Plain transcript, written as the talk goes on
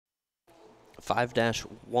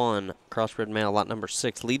5-1 crossbred male, lot number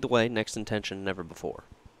 6. Lead the way, next intention, never before.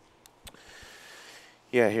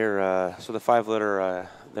 Yeah, here, so the 5 litter,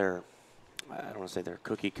 they're, I don't want to say they're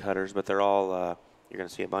cookie cutters, but they're all, you're going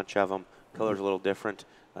to see a bunch of them. Color's a little different.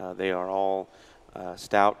 They are all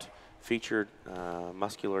stout, featured,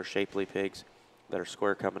 muscular, shapely pigs that are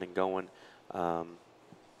square coming and going.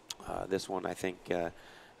 This one, I think,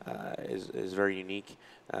 is very unique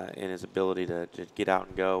in his ability to get out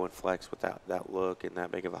and go and flex with that look and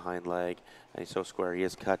that big of a hind leg. And he's so square. He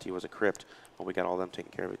is cut. He was a crypt. Well, we got all them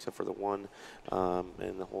taken care of except for the one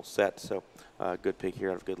and the whole set. So good pig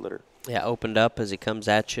here out of good litter. Yeah, opened up as he comes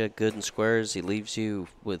at you, good and square as he leaves you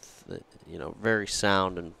with, very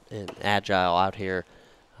sound and agile out here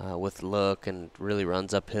with look, and really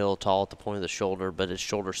runs uphill, tall at the point of the shoulder, but his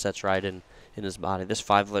shoulder sets right in his body. This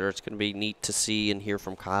 5 litter, it's going to be neat to see and hear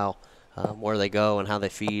from Kyle where they go and how they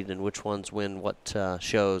feed and which ones win what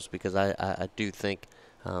shows, because I do think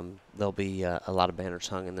there'll be a lot of banners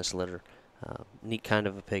hung in this litter. Neat kind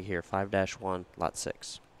of a pig here, 5-1, lot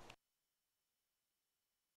 6.